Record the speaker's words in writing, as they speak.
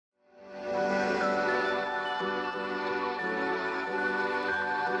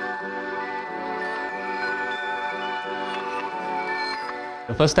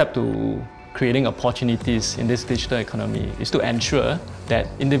The first step to creating opportunities in this digital economy is to ensure that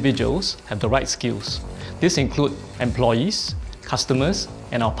individuals have the right skills. This includes employees, customers,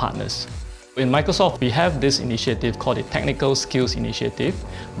 and our partners. In Microsoft, we have this initiative called the Technical Skills Initiative,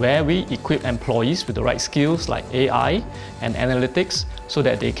 where we equip employees with the right skills like AI and analytics so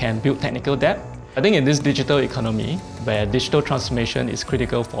that they can build technical depth. I think in this digital economy, where digital transformation is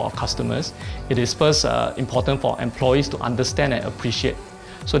critical for our customers, it is first important for employees to understand and appreciate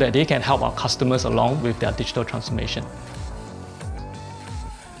so that they can help our customers along with their digital transformation.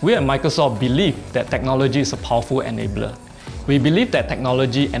 We at Microsoft believe that technology is a powerful enabler. We believe that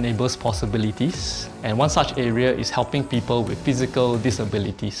technology enables possibilities, and one such area is helping people with physical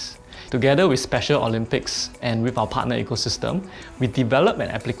disabilities. Together with Special Olympics and with our partner ecosystem, we developed an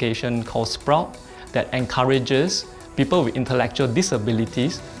application called Sprout that encourages people with intellectual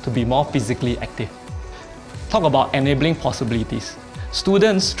disabilities to be more physically active. Talk about enabling possibilities.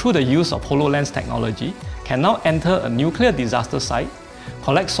 Students, through the use of HoloLens technology, can now enter a nuclear disaster site,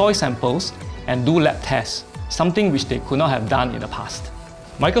 collect soil samples, and do lab tests, something which they could not have done in the past.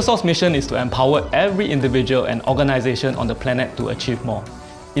 Microsoft's mission is to empower every individual and organization on the planet to achieve more.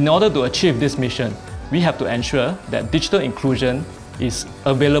 In order to achieve this mission, we have to ensure that digital inclusion is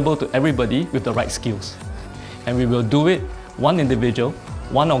available to everybody with the right skills. And we will do it one individual,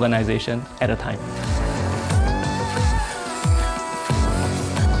 one organization at a time.